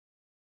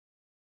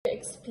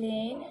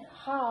explain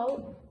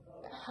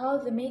how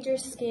the major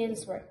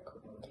scales work.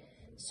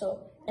 So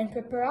in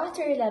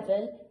preparatory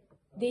level,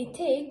 they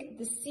take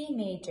the C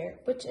major,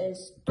 which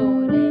is do,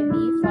 re,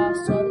 mi, fa,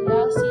 sol,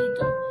 la, si,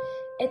 do.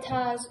 It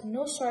has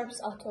no sharps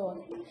at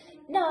all.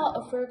 Now,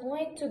 if we're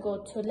going to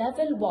go to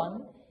level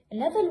 1, in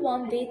level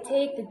 1 they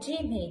take the G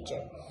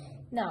major.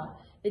 Now,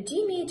 the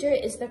G major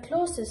is the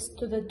closest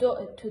to the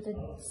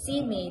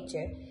C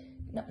major,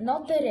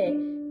 not the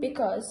re,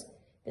 because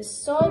the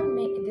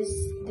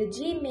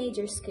G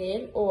major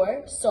scale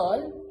or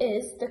sol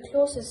is the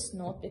closest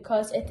note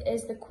because it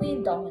is the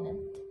queen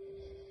dominant.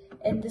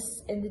 In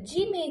the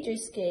G major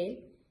scale,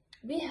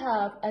 we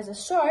have as a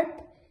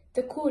sharp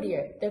the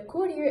courier. The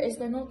courier is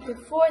the note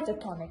before the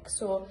tonic.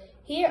 So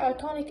here our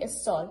tonic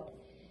is sol,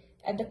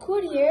 and the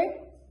courier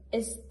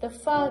is the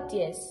fa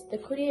diez. The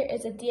courier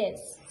is a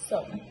diez.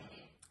 So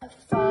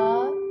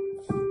fa,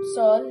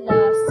 sol,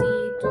 la, si,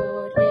 do,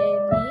 re,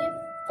 mi,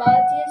 fa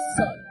diez,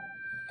 sol.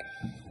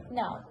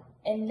 Now,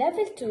 in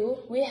level 2,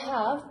 we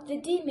have the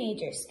D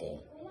major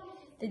scale.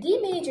 The D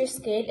major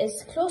scale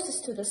is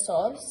closest to the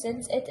sol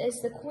since it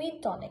is the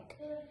queen tonic.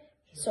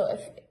 So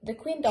if the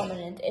queen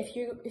dominant, if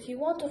you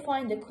want to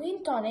find the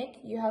queen tonic,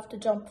 you have to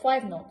jump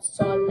 5 notes.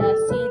 Sol, la,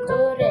 si,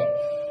 do, re.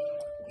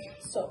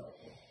 So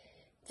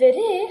the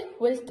re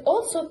will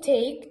also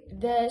take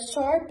the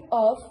sharp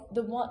of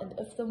the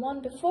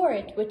one before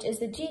it, which is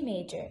the G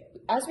major.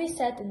 As we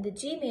said, in the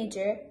G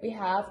major, we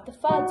have the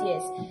fa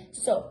diez.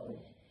 So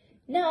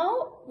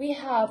now we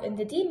have in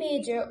the D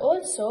major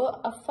also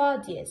a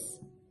fa diez.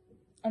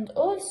 And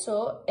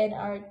also in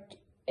our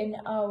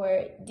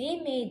D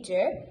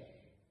major,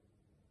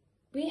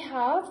 we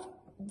have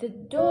the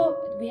do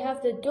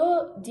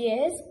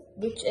diez,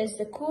 which is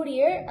the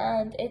courier,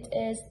 and it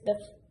is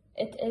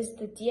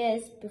the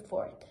diez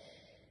before it.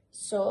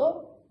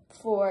 So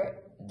for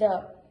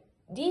the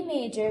D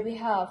major, we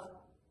have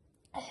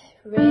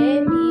re,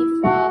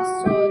 mi, fa,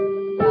 sol,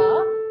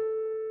 la,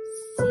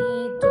 si,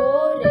 do,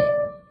 re.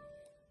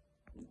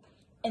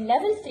 In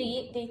level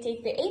 3, they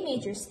take the A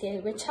major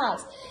scale, which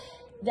has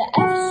the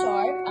F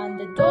sharp and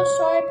the do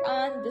sharp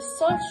and the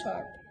sol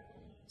sharp.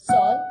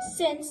 Sol,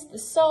 since the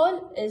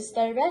sol is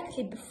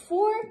directly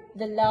before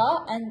the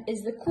la and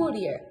is the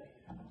courier.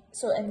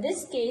 So in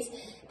this case,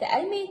 the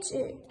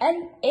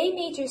A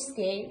major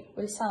scale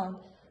will sound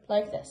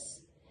like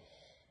this.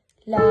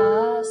 La,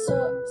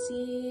 sol,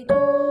 si, do,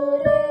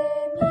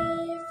 re,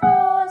 mi,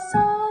 fa,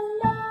 sol,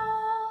 la.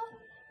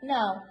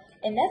 Now,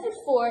 in level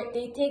 4,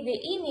 they take the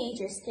E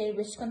major scale,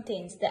 which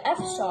contains the F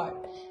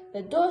sharp,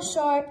 the do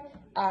sharp,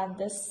 and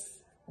the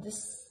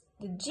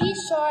G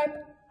sharp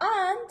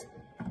and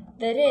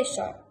the re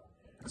sharp.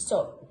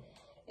 So,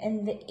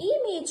 in the E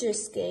major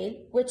scale,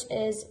 which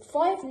is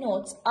 5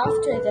 notes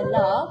after the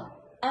la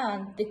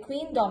and the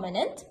queen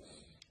dominant,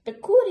 the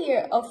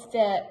courier of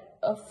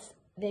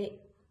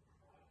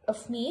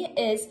me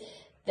is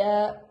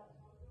the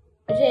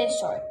re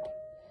sharp.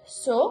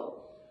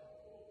 So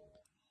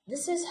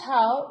this is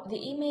how the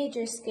E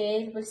major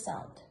scale will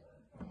sound.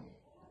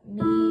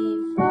 Mi,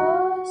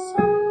 fa,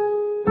 sol,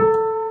 la,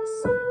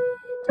 si,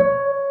 do,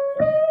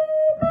 re,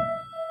 mi.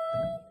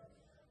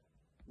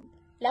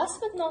 Last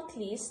but not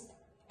least,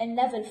 in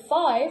level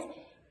 5,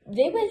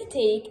 they will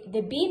take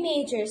the B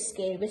major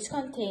scale, which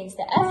contains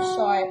the F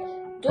sharp,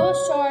 do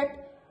sharp,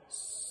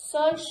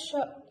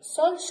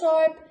 sol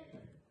sharp,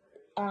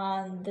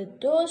 and the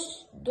do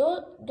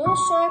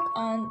sharp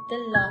and the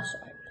la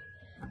sharp.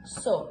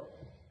 So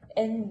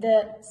in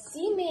the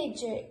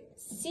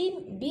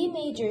B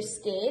major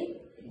scale,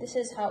 this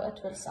is how it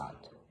will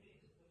sound.